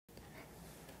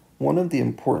one of the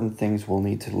important things we'll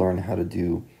need to learn how to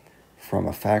do from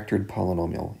a factored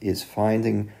polynomial is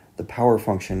finding the power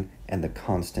function and the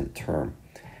constant term.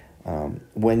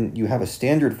 When you have a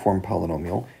standard form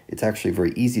polynomial, it's actually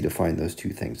very easy to find those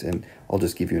two things. And I'll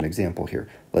just give you an example here.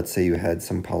 Let's say you had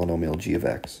some polynomial g of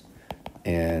x.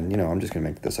 And, I'm just going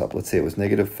to make this up. Let's say it was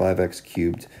negative 5x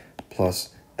cubed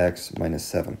plus x minus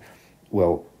 7.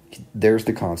 Well, there's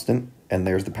the constant and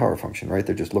there's the power function, right?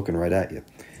 They're just looking right at you.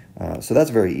 So that's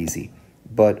very easy.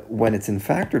 But when it's in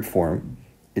factored form,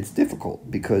 it's difficult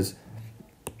because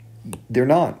they're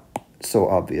not so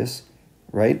obvious,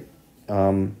 right?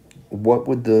 What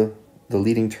would the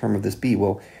leading term of this be?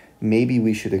 Well, maybe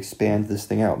we should expand this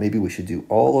thing out. Maybe we should do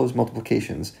all those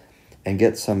multiplications and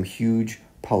get some huge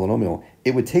polynomial.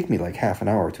 It would take me like half an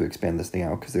hour to expand this thing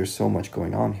out because there's so much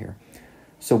going on here.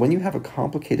 So when you have a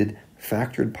complicated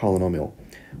factored polynomial,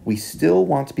 we still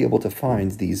want to be able to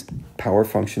find these power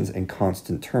functions and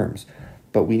constant terms,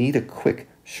 but we need a quick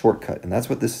shortcut, and that's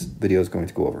what this video is going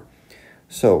to go over.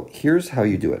 So here's how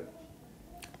you do it.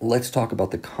 Let's talk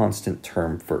about the constant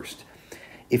term first.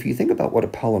 If you think about what a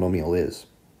polynomial is,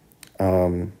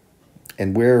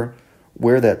 and where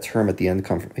that term at the end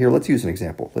comes from. Here, let's use an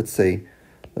example. Let's say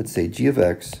g of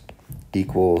x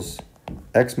equals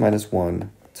x minus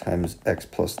 1 times x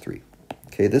plus 3.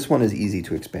 Okay, this one is easy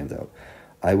to expand out.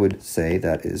 I would say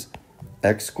that is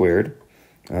x squared.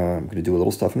 I'm going to do a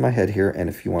little stuff in my head here, and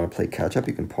if you want to play catch up,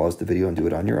 you can pause the video and do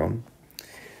it on your own.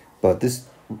 But this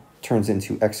turns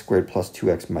into x squared plus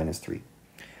 2x minus 3.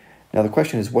 Now the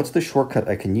question is, what's the shortcut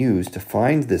I can use to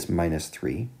find this minus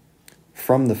 3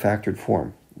 from the factored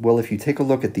form? Well, if you take a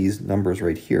look at these numbers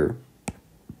right here,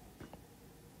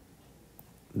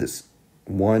 this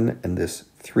 1 and this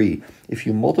 3, if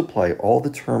you multiply all the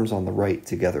terms on the right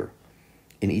together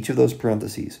in each of those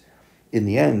parentheses, in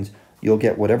the end, you'll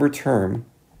get whatever term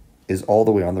is all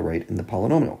the way on the right in the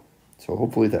polynomial. So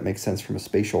hopefully that makes sense from a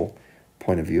spatial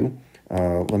point of view.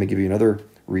 Let me give you another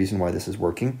reason why this is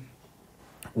working.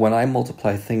 When I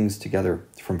multiply things together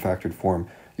from factored form,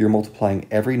 you're multiplying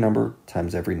every number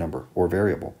times every number or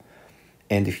variable.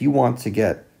 And if you want to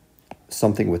get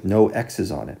something with no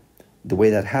x's on it, the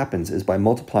way that happens is by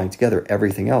multiplying together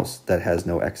everything else that has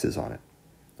no x's on it,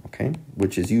 okay?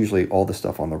 Which is usually all the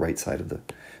stuff on the right side of the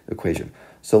equation.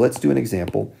 So let's do an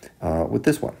example with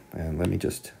this one. And let me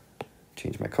just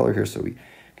change my color here so we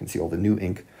can see all the new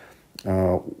ink.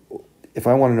 If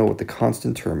I want to know what the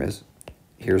constant term is,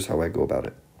 here's how I go about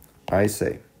it. I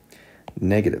say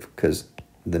negative, because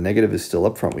the negative is still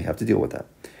up front. We have to deal with that.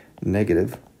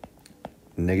 Negative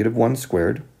 1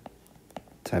 squared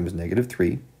times negative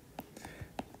 3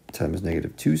 times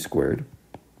negative 2 squared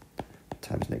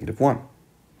times negative 1.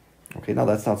 Okay, now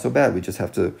that's not so bad. We just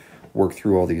have to work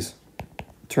through all these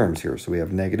terms here. So we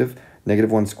have negative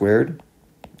 1 squared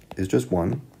is just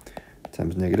 1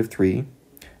 times negative 3.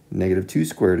 Negative 2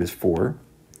 squared is 4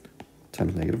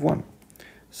 times negative 1.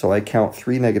 So I count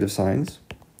 3 negative signs.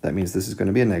 That means this is going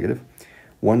to be a negative.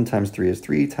 1 times 3 is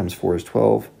 3, times 4 is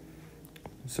 12.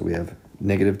 So we have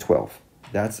negative 12.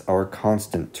 That's our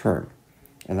constant term.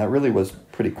 And that really was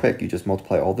pretty quick. You just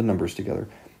multiply all the numbers together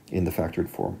in the factored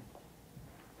form.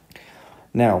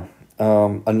 Now,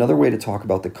 another way to talk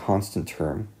about the constant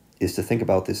term is to think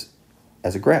about this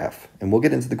as a graph. And we'll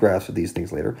get into the graphs of these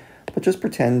things later. But just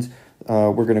pretend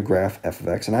we're going to graph f of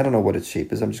x. And I don't know what its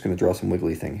shape is. I'm just going to draw some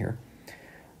wiggly thing here.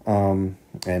 And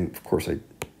of course, I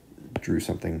drew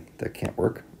something that can't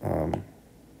work.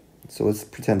 So let's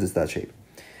pretend it's that shape.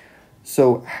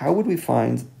 So how would we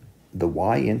find the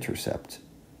y-intercept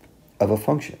of a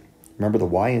function? Remember, the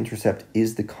y-intercept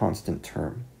is the constant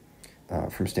term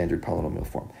from standard polynomial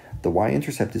form. The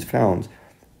y-intercept is found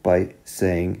by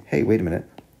saying, hey, wait a minute,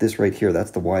 this right here,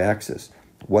 that's the y-axis.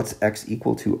 What's x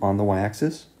equal to on the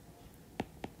y-axis?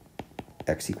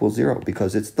 X equals 0,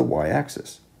 because it's the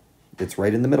y-axis. It's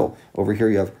right in the middle. Over here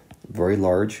you have very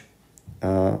large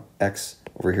x.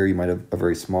 Over here you might have a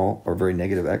very small or very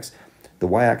negative x. The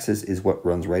y-axis is what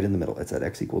runs right in the middle. It's at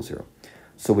x equals 0.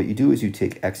 So what you do is you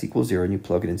take x equals 0 and you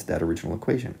plug it into that original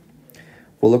equation.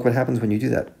 Well, look what happens when you do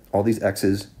that. All these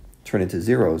x's turn into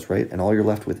zeros, right? And all you're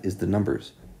left with is the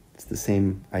numbers. It's the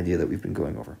same idea that we've been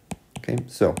going over. Okay,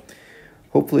 so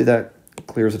hopefully that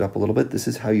clears it up a little bit. This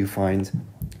is how you find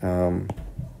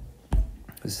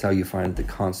the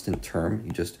constant term.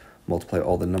 You just multiply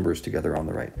all the numbers together on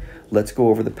the right. Let's go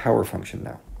over the power function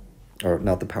now. Or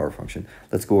not the power function.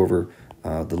 Let's go over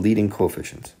the leading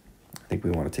coefficient. I think we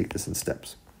want to take this in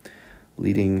steps.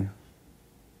 Leading,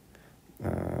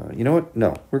 you know what?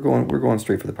 No, we're going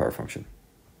straight for the power function.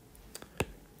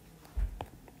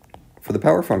 For the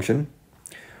power function,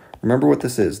 remember what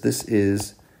this is. This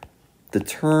is the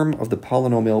term of the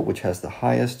polynomial which has the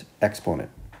highest exponent.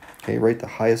 Okay, right? The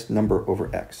highest number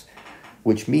over x,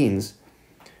 which means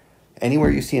anywhere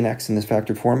you see an x in this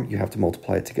factored form, you have to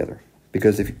multiply it together.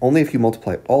 Because only if you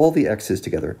multiply all the x's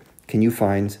together can you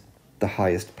find the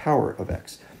highest power of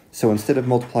x. So instead of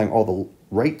multiplying all the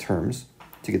right terms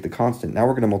to get the constant, now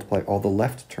we're going to multiply all the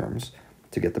left terms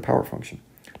to get the power function.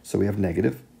 So we have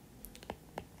negative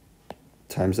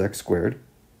times x squared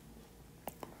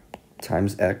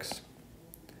times x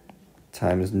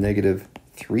times negative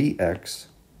 3x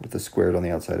with the squared on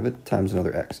the outside of it times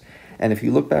another x. And if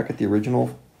you look back at the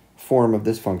original form of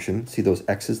this function, see those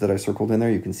x's that I circled in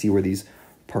there? You can see where these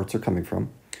parts are coming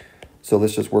from. So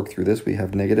let's just work through this. We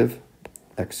have negative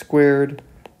x squared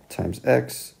times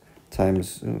x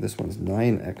times, this one's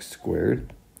 9x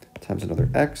squared times another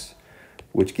x,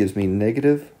 which gives me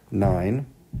negative 9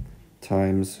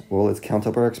 times, well, let's count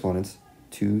up our exponents,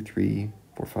 2, 3,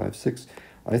 4, 5, 6.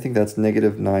 I think that's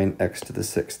negative 9x to the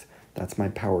 6th. That's my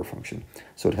power function.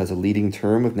 So it has a leading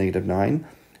term of negative 9,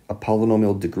 a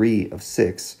polynomial degree of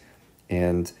 6,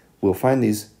 and we'll find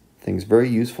these things very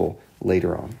useful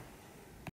later on.